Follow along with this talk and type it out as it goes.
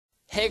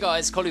Hey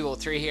guys,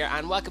 Cullywo3 here,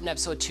 and welcome to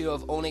episode 2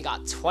 of Only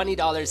Got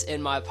 $20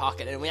 in My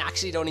Pocket. And we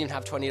actually don't even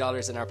have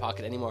 $20 in our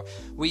pocket anymore.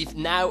 We've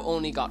now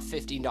only got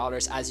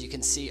 $15, as you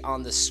can see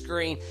on the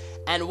screen.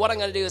 And what I'm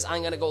going to do is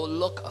I'm going to go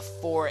look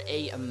for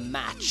a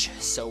match.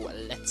 So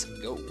let's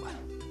go.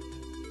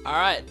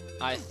 Alright,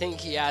 I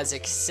think he has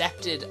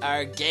accepted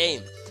our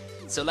game.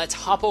 So let's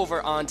hop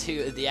over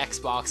onto the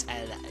Xbox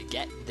and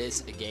get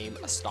this game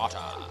started.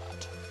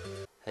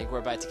 I think we're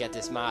about to get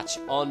this match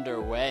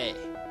underway.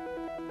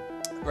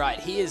 Right,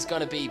 he is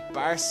going to be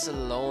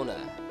Barcelona.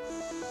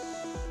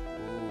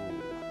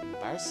 Ooh,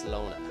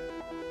 Barcelona.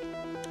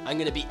 I'm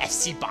going to be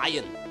FC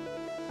Bayern.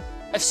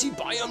 FC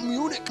Bayern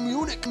Munich.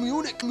 Really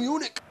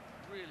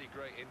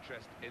great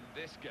interest in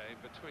this game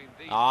between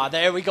these. Ah,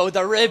 there we go.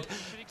 The rib.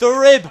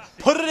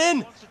 Put it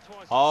in.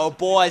 Oh,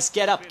 boys,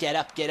 get up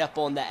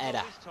on the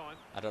header.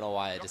 I don't know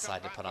why I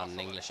decided to put on an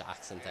English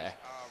accent there.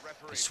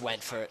 Just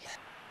went for it.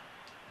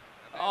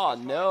 Oh,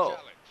 no.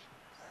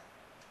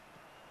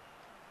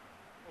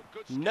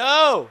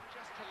 No!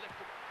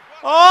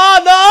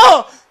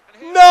 Oh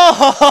no!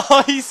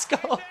 No! He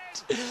scored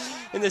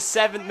in the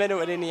 7th minute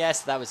with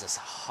Iniesta. That was just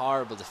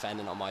horrible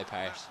defending on my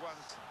part.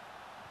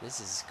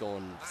 This is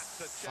going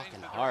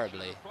fucking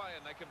horribly.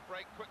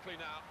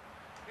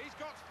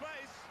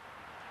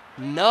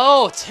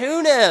 No!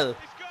 2-0!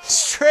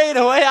 Straight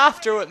away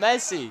after with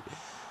Messi.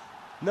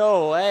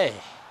 No way.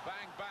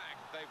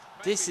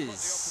 This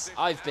is...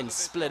 I've been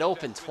split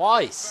open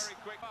twice.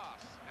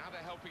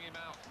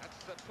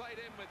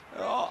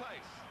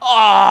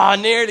 Oh,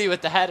 nearly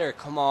with the header.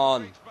 Come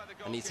on.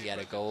 I need to get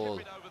a goal.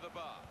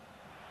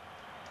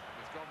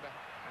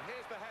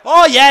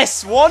 Oh,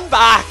 yes. One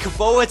back.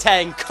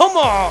 Boateng. Come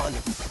on.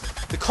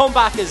 The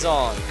comeback is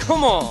on.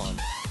 Come on.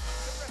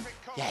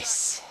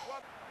 Yes.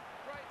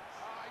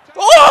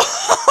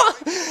 Oh,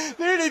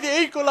 nearly the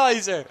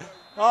equaliser.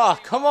 Oh,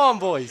 come on,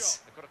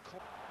 boys.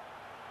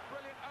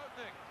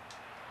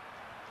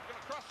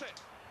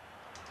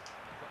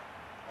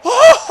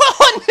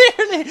 Oh,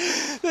 nearly.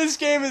 This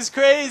game is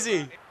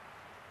crazy.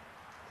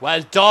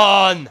 Well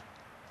done.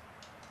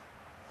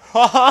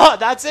 Haha,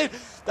 that's it.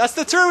 That's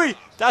the Trui.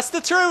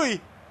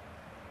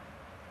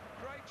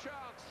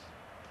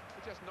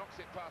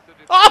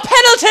 Oh,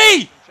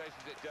 penalty.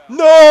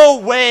 No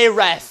way,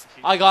 ref.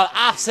 I got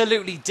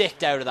absolutely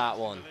dicked out of that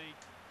one.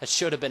 It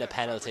should have been a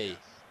penalty.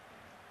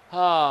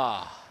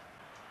 Ah.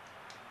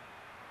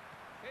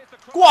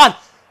 Go on.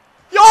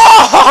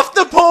 Oh, off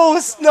the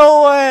post.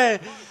 No way.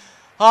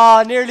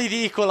 Ah, nearly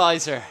the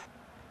equaliser.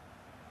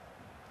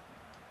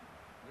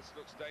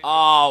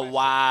 Oh,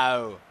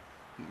 wow.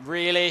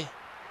 Really?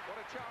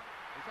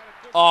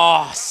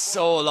 Oh,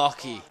 so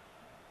lucky.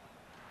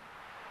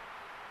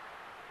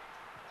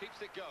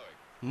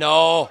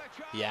 No.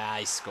 Yeah,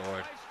 he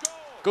scored.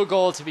 Good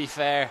goal, to be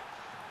fair.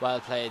 Well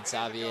played,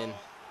 Savian.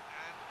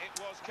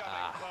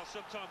 Ah,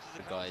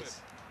 good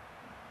guys.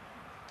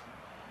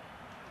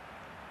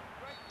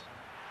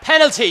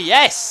 Penalty,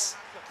 yes!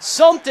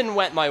 Something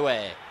went my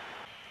way.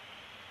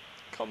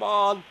 Come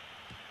on.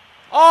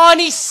 Oh,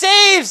 and he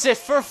saves it,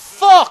 for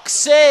fuck's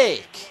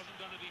sake.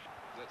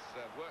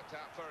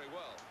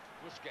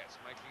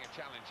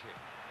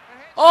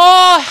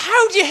 Oh,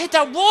 how do you hit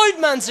that wide,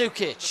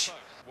 Mandzukic?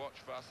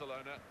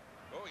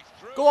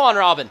 Go on,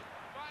 Robin.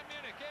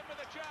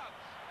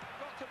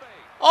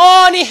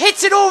 Oh, and he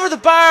hits it over the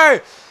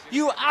bar.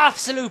 You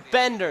absolute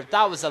bender.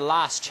 That was the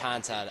last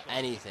chance at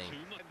anything.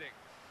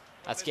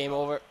 That's game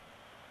over.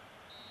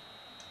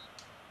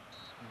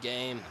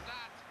 Game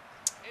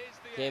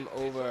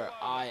over.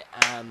 I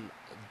am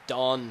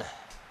done.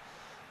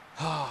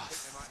 Oh,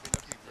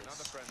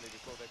 Another friendly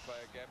before they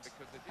play again,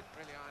 because they didn't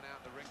really iron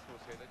out the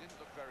wrinkles here. They didn't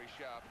look very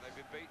sharp, and they've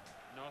been beaten.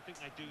 No, I think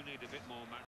they do need a bit more match